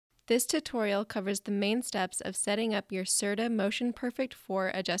This tutorial covers the main steps of setting up your Serta Motion Perfect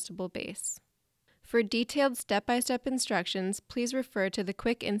 4 adjustable base. For detailed step-by-step instructions, please refer to the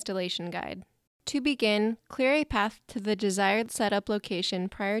quick installation guide. To begin, clear a path to the desired setup location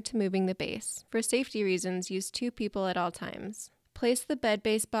prior to moving the base. For safety reasons, use 2 people at all times. Place the bed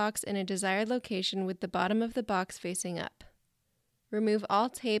base box in a desired location with the bottom of the box facing up. Remove all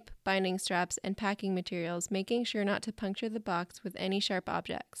tape, binding straps, and packing materials, making sure not to puncture the box with any sharp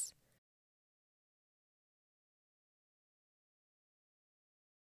objects.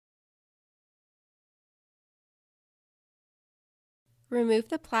 Remove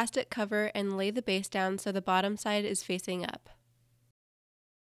the plastic cover and lay the base down so the bottom side is facing up.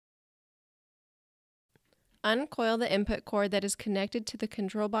 Uncoil the input cord that is connected to the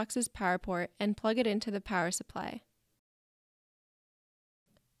control box's power port and plug it into the power supply.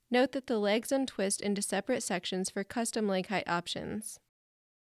 Note that the legs untwist into separate sections for custom leg height options.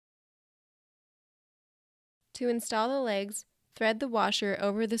 To install the legs, thread the washer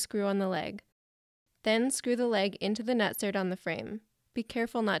over the screw on the leg. Then screw the leg into the nutsert on the frame. Be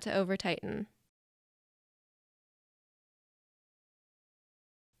careful not to over-tighten.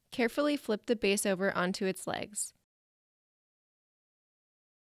 Carefully flip the base over onto its legs.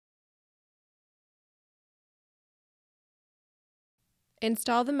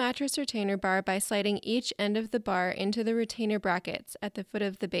 Install the mattress retainer bar by sliding each end of the bar into the retainer brackets at the foot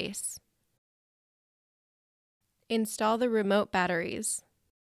of the base. Install the remote batteries.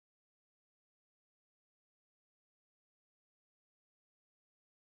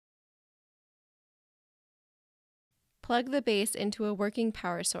 Plug the base into a working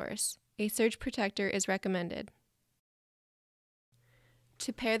power source. A surge protector is recommended.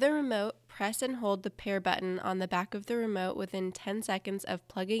 To pair the remote, press and hold the pair button on the back of the remote within 10 seconds of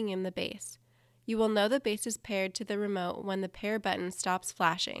plugging in the base. You will know the base is paired to the remote when the pair button stops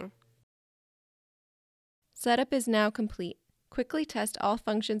flashing. Setup is now complete. Quickly test all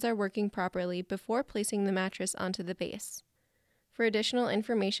functions are working properly before placing the mattress onto the base. For additional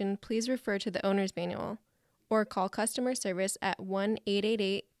information, please refer to the owner's manual or call customer service at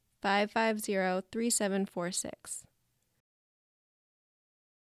 1-888-550-3746.